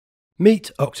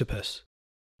Meet Octopus,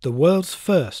 the world's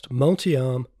first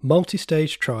multi-arm,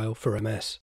 multi-stage trial for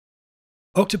MS.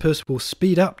 Octopus will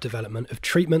speed up development of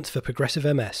treatments for progressive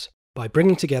MS by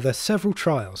bringing together several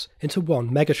trials into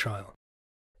one mega-trial.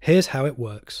 Here's how it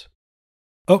works.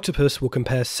 Octopus will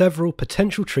compare several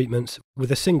potential treatments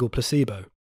with a single placebo.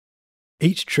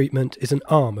 Each treatment is an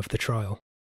arm of the trial.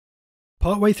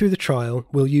 Partway through the trial,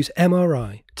 we'll use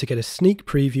MRI to get a sneak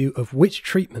preview of which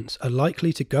treatments are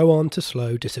likely to go on to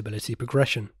slow disability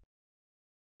progression.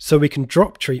 So we can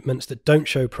drop treatments that don't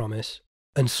show promise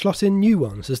and slot in new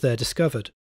ones as they're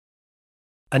discovered.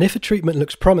 And if a treatment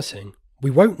looks promising, we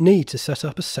won't need to set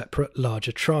up a separate,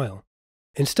 larger trial.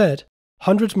 Instead,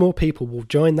 hundreds more people will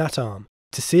join that arm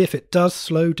to see if it does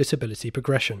slow disability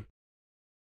progression.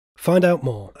 Find out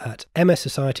more at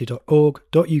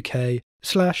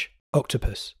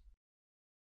mssociety.org.uk/octopus.